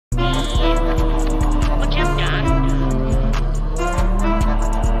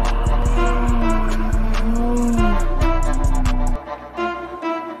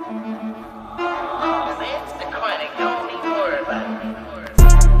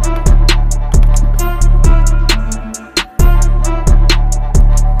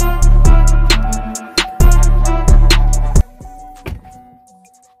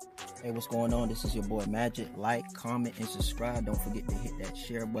This is your boy Magic. Like, comment, and subscribe. Don't forget to hit that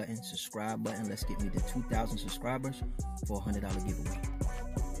share button, subscribe button. Let's get me to 2,000 subscribers for a $100 giveaway.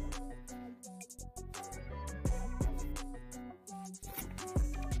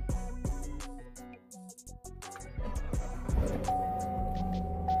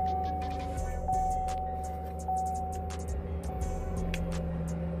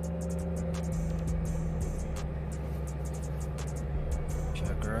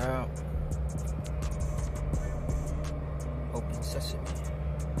 Check her out. Open sesame.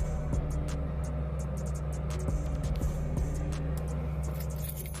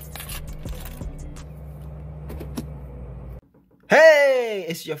 Hey,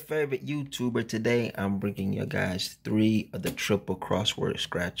 it's your favorite YouTuber. Today I'm bringing you guys 3 of the triple crossword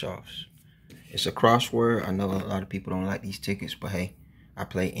scratch offs. It's a crossword. I know a lot of people don't like these tickets, but hey, I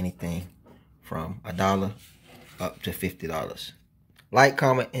play anything from $1 up to $50. Like,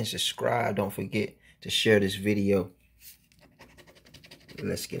 comment, and subscribe. Don't forget to share this video.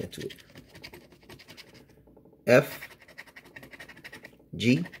 Let's get into it. F,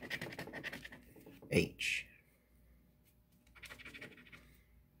 G, H.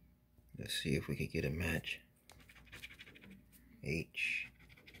 Let's see if we can get a match. H.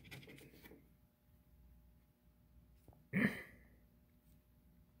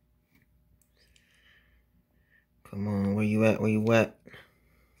 Come on, where you at? Where you at?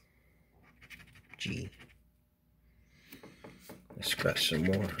 G. Let's scratch some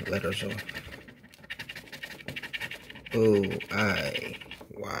more letters off. O, I,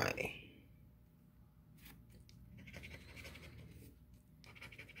 Y.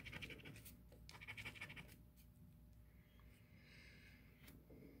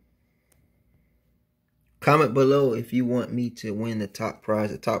 Comment below if you want me to win the top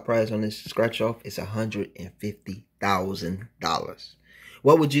prize. The top prize on this scratch off is $150,000.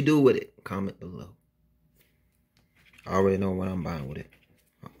 What would you do with it? Comment below. I already know what I'm buying with it.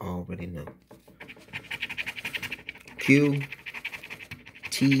 I already know. Q,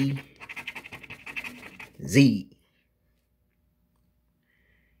 T, Z.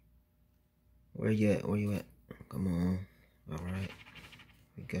 Where you at? Where you at? Come on. All right.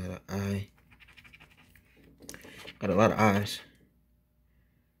 We got an I. Got a lot of I's.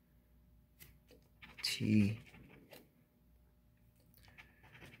 T.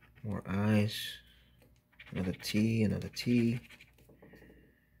 More I's. Another T, another T.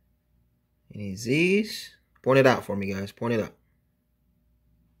 Any Z's? Point it out for me, guys. Point it out.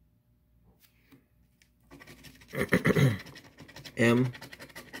 M.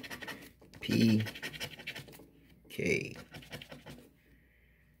 P. K.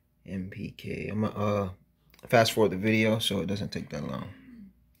 M. P. K. I'm gonna fast forward the video so it doesn't take that long.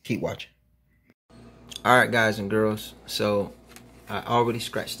 Keep watching. Alright, guys and girls, so I already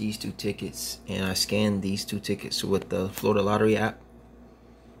scratched these 2 tickets and I scanned these 2 tickets with the Florida Lottery app,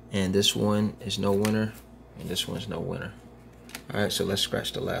 and this one is no winner and this one's no winner. Alright, so let's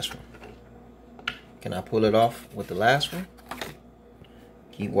scratch the last one. Can I pull it off with the last one?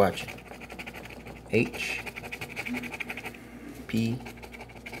 Keep watching. H, P,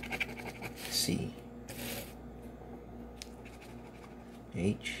 C.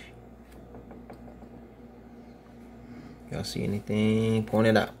 H. Y'all see anything? Point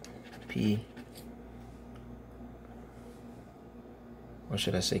it out. P. Or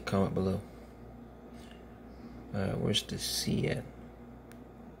should I say comment below? Where's the C at?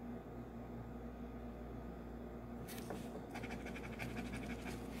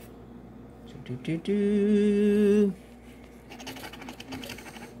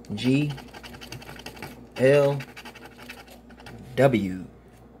 G. L. W.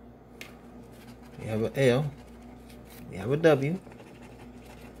 We have an L. We have a W.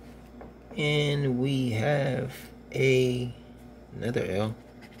 And we have another L.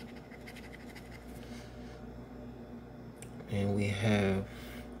 And we have,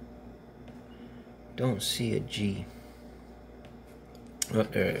 don't see a G. Oh,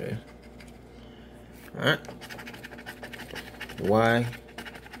 there it is. Alright. Y.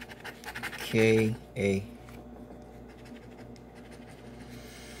 K. A.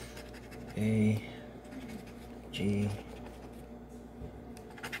 A, G,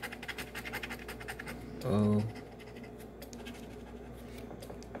 O.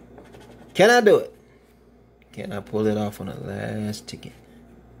 Can I do it? Can I pull it off on the last ticket?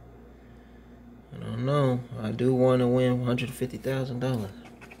 I don't know. I do want to win $150,000.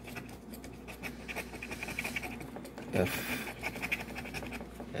 F,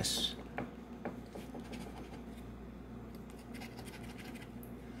 S.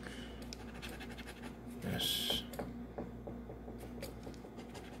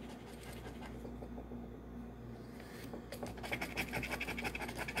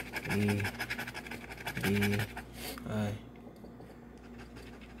 E B I.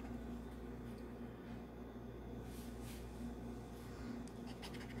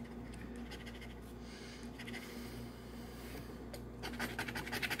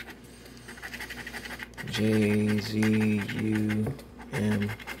 J Z U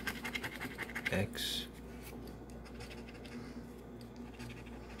M X.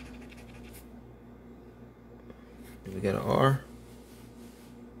 Do we got an R?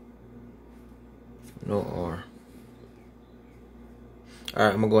 No R.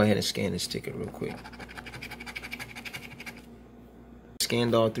 Alright, I'm gonna go ahead and scan this ticket real quick.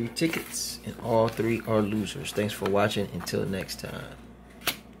 Scanned all 3 tickets, and all 3 are losers. Thanks for watching. Until next time.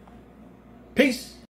 Peace.